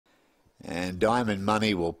And Diamond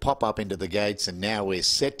Money will pop up into the gates, and now we're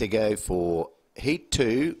set to go for Heat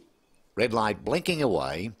 2. Red light blinking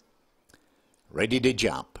away. Ready to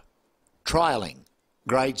jump. Trialling.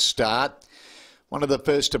 Great start. One of the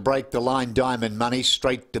first to break the line, Diamond Money,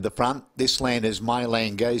 straight to the front. This Land Is My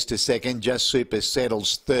Land goes to second. Just Super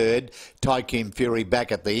settles third. Tycoon Fury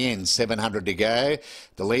back at the end. 700 to go.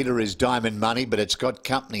 The leader is Diamond Money, but it's got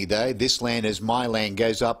company though. This Land Is My Land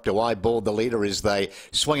goes up to eyeball the leader as they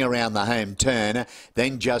swing around the home turn.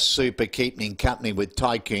 Then Just Super keeping company with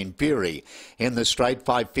Tycoon Fury. In the straight,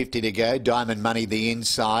 550 to go. Diamond Money the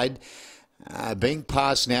inside. Being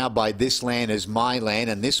passed now by This Land Is My Land,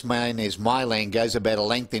 and This Land Is My Land goes about a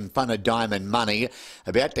length in front of Diamond Money.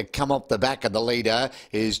 About to come off the back of the leader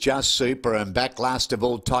is Just Super, and back last of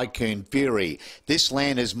all Tycoon Fury. This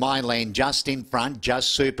Land Is My Land just in front. Just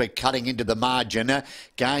Super cutting into the margin.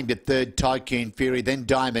 Going to third, Tycoon Fury, then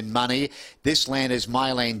Diamond Money. This Land Is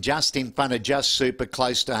My Land just in front of Just Super,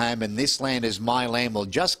 close to home, and This Land Is My Land will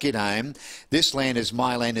just get home. This Land Is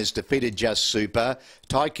My Land has defeated Just Super.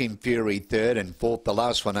 Tycoon Fury third, and fourth, the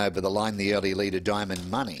last one over the line, the early leader, Diamond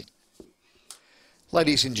Money.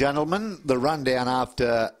 Ladies and gentlemen, the rundown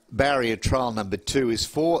after barrier trial number 2 is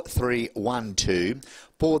 4-3-1-2.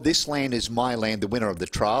 For This Land Is My Land, the winner of the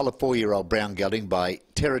trial, a 4-year-old brown gelding by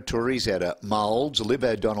Territories out of Moulds. Liv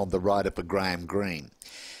O'Donnell, the rider for Graham Green.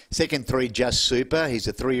 Second 3, Just Super. He's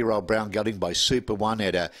a 3-year-old brown gelding by Super One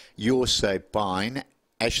out of You're So Fine.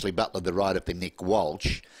 Ashley Butler, the rider for Nick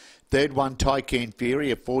Walsh. Third one, Tycoon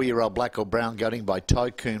Fury, a 4-year-old black or brown gelding by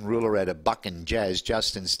Tycoon Ruler out of Buck and Jazz.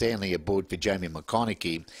 Justin Stanley aboard for Jamie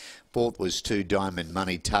McConaughey. Fourth was 2, Diamond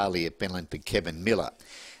Money, Talia Finland for Kevin Miller.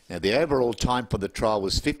 Now, the overall time for the trial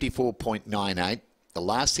was 54.98. The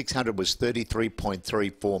last 600 was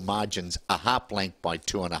 33.34. Margins a half length by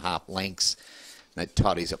 2.5 lengths. That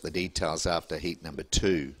tidies up the details after heat number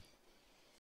 2.